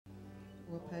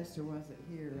Well, Pastor wasn't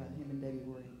here. Him and Debbie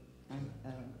were.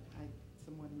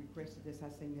 Someone requested this. I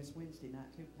sing this Wednesday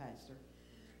night too, Pastor.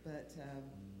 But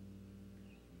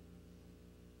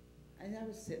and I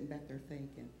was sitting back there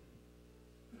thinking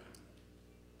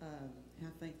how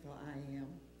thankful I am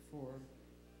for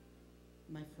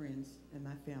my friends and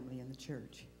my family in the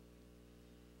church.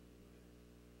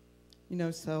 You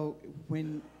know, so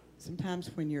sometimes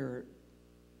when you're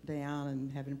down and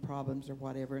having problems or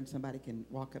whatever, and somebody can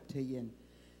walk up to you and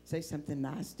say something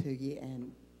nice to you,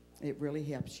 and it really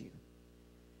helps you.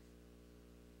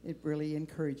 It really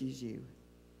encourages you.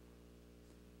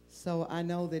 So I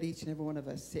know that each and every one of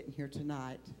us sitting here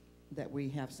tonight, that we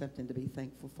have something to be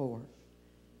thankful for.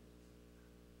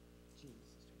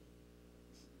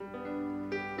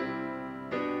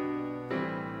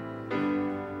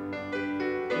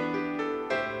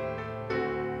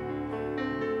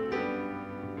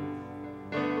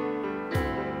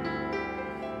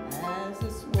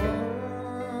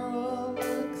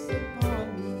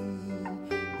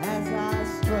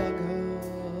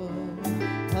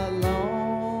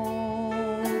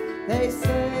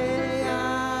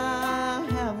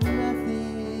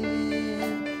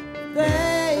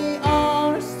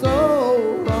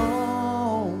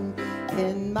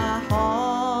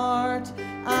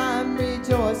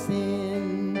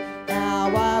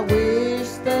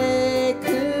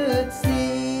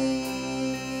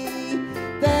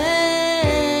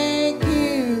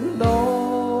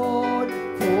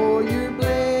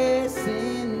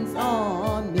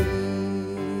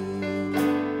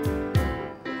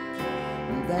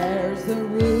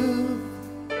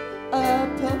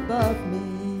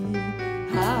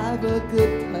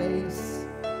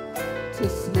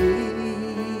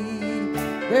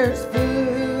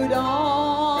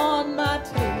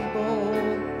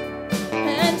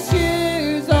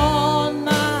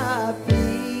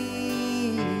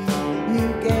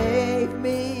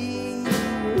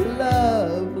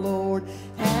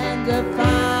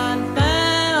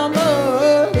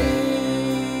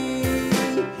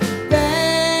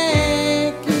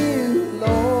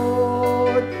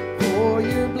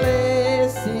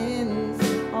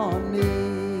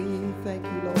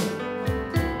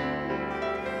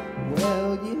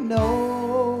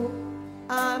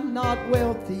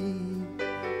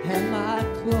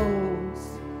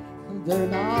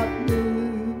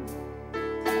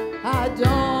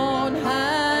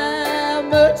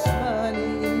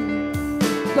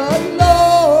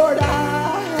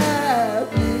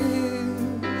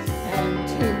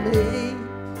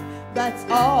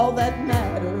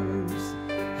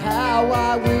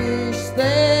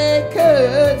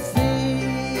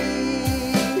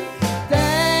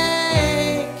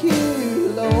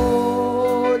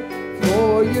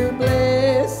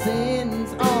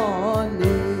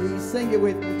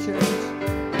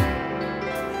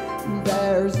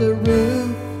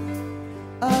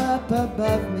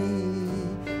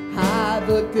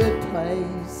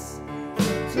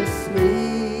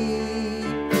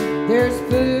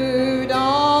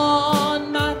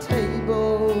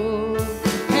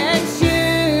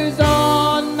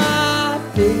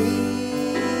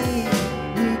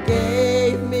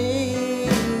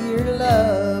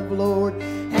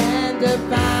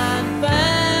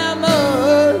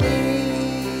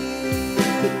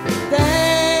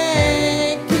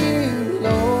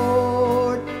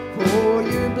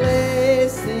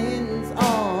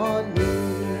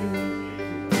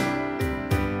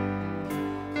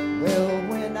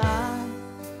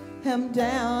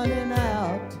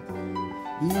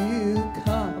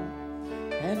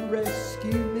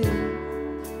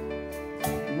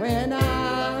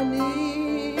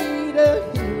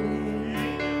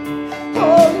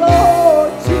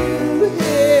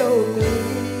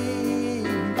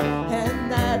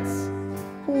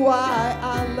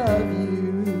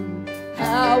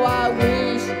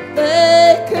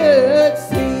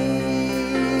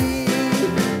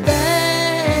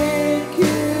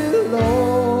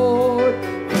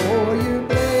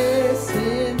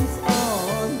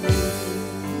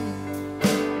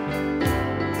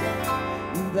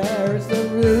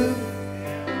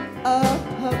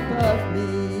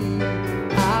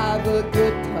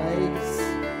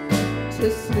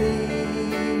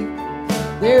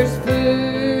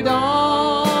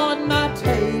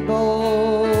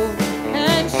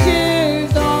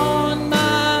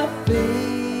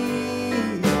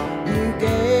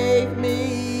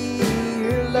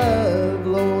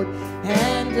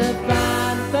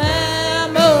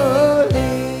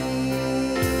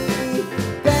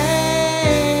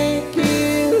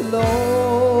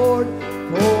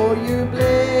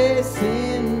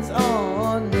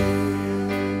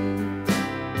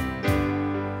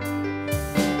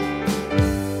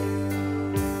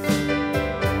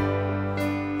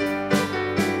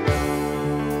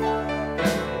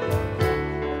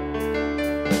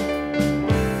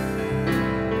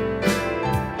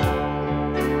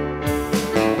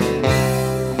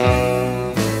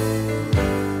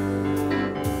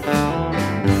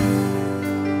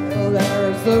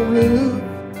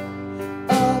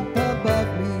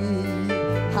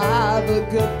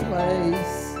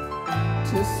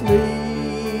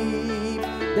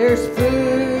 There's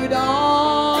food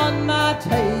on my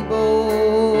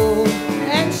table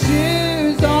and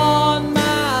shoes on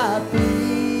my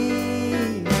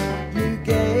feet. You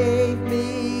gave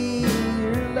me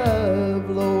your love,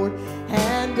 Lord,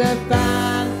 and a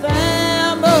fine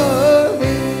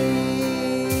family.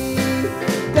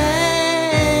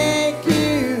 Thank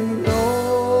you,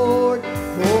 Lord,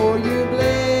 for your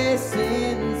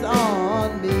blessings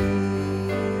on me.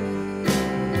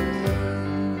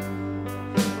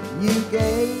 You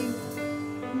gave